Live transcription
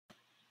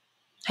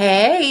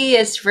Hey,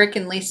 it's Rick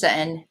and Lisa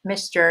and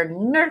Mr.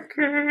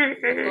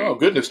 Oh, Nerd.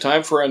 goodness,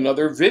 time for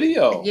another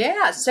video.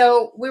 Yeah,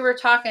 so we were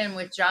talking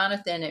with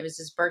Jonathan. It was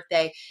his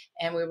birthday,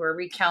 and we were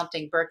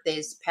recounting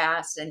birthdays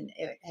past, and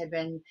it had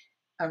been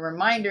a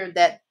reminder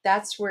that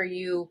that's where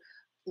you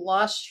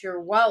lost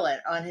your wallet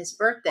on his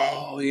birthday.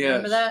 Oh,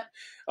 Remember yes.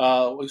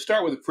 that? We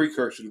start with a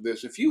precursor to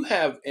this. If you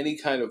have any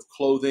kind of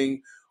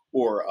clothing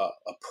or a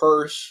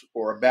purse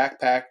or a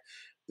backpack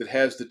that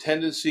has the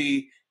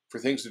tendency for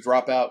things to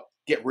drop out,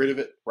 get rid of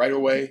it right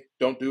away.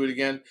 Don't do it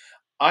again.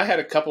 I had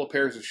a couple of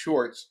pairs of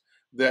shorts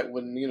that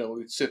when,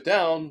 we'd sit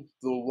down,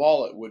 the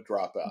wallet would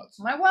drop out.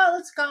 My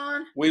wallet's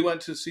gone. We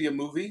went to see a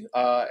movie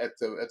at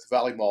the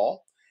Valley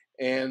Mall,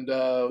 and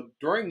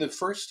during the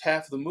first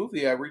half of the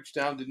movie, I reached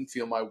down, didn't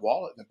feel my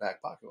wallet in the back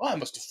pocket. Oh, I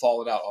must have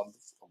fallen out on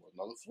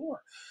the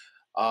floor.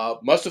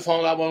 Must have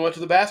fallen out when I went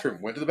to the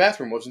bathroom. Went to the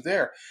bathroom, wasn't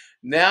there.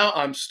 Now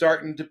I'm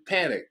starting to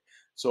panic.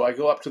 So I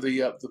go up to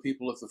the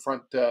people at the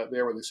front there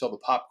where they sell the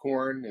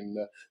popcorn and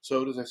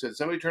sodas. I said,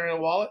 "Somebody turn in a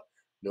wallet?"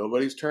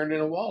 Nobody's turned in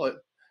a wallet.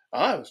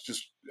 I was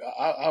just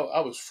I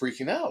was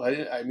freaking out. I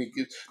didn't. I mean,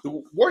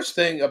 the worst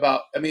thing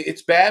about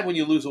it's bad when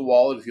you lose a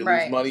wallet if you lose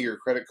Right. money or a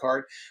credit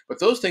card, but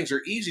those things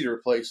are easy to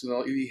replace.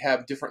 You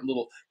have different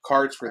little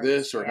cards for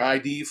this or an Yeah.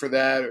 ID for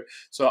that.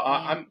 So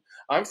Yeah.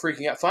 I'm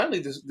freaking out. Finally,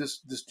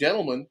 this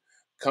gentleman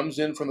comes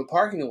in from the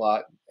parking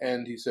lot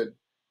and he said,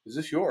 "Is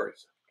this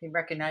yours?" He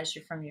recognized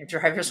you from your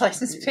driver's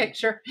license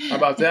picture. How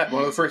about that?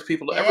 One of the first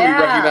people to ever be Yeah.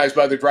 recognized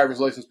by their driver's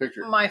license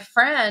picture. My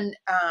friend,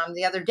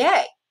 the other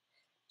day,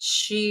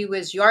 she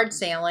was yard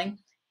sailing,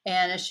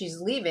 and as she's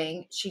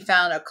leaving, she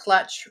found a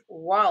clutch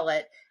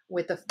wallet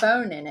with a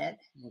phone in it.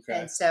 Okay.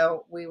 And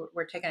so we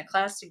were taking a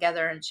class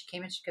together, and she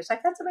came in, she goes, "I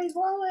got somebody's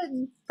wallet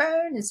and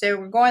phone." And so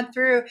we're going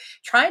through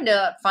trying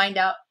to find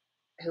out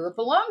who it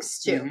belongs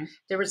to. Mm-hmm.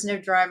 There was no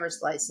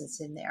driver's license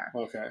in there,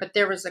 Okay. but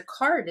there was a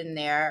card in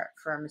there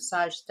for a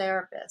massage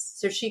therapist.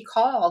 So she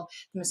called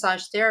the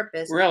massage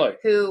therapist, Really?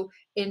 who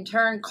in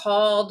turn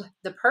called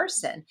the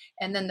person,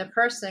 and then the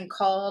person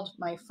called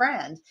my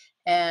friend,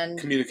 and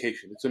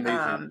Communication. It's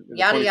amazing. In the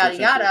yada 21st yada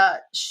century. yada.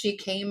 She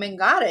came and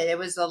got it. It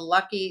was a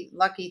lucky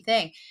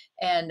thing,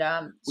 and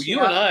Well, she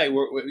you and I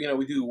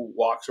we do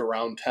walks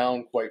around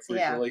town quite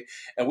yeah, frequently,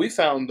 and we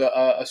found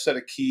a set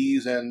of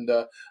keys and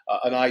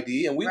an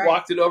ID, and we right,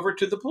 walked it over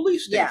to the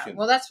police yeah. station.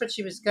 Well, that's what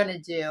she was gonna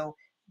do,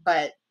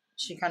 but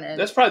she kind of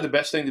That's probably the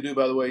best thing to do,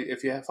 by the way.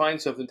 If you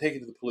find something, take it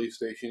to the police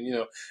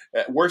station.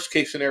 At worst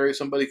case scenario,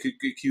 somebody could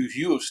accuse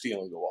you of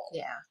stealing the wallet.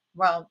 yeah.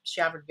 Well,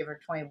 she offered to give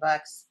her $20,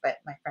 but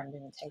my friend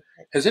didn't take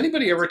it. Has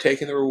anybody ever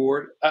taken the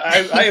reward?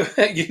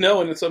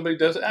 And somebody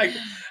does it,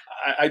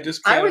 I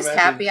just can't I was imagine.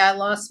 happy. I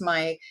lost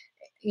my,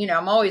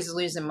 I'm always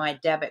losing my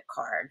debit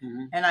card,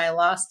 Mm-hmm. and I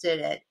lost it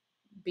at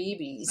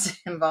BB's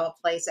of all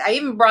places. I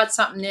even brought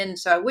something in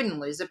so I wouldn't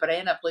lose it, but I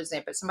ended up losing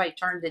it. But somebody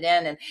turned it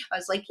in, and I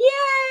was like,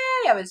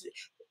 "Yay!" I was,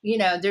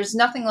 there's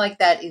nothing like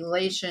that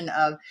elation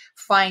of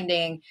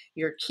finding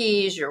your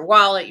keys, your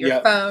wallet, your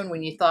Yep. phone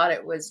when you thought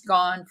it was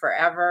gone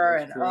forever.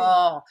 That's And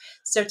true.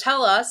 so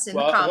tell us in the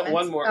Well, comments.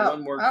 one more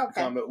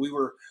Okay. comment. We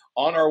were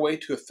on our way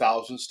to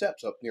 1,000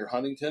 Steps up near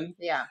Huntington,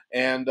 Yeah.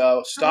 and Oh,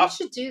 we stopped.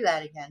 should do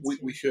that again We,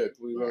 soon. we should.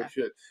 We really Yeah.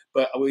 should.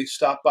 But we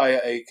stopped by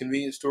a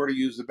convenience store to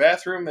use the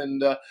bathroom,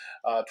 and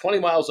 20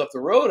 miles up the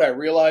road, I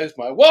realized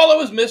my wallet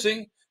was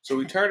missing. So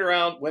we turned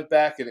around, went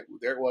back, and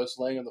there it was,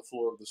 laying on the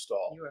floor of the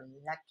stall. You were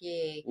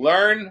lucky.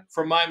 Learn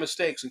from my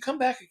mistakes and come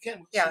back again.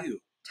 We'll Yeah. see you.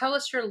 Tell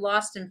us your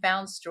lost and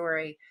found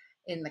story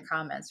in the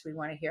comments. We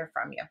want to hear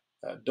from you.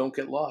 Don't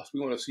get lost.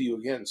 We want to see you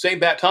again. Same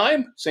bat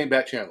time, same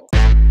bat channel.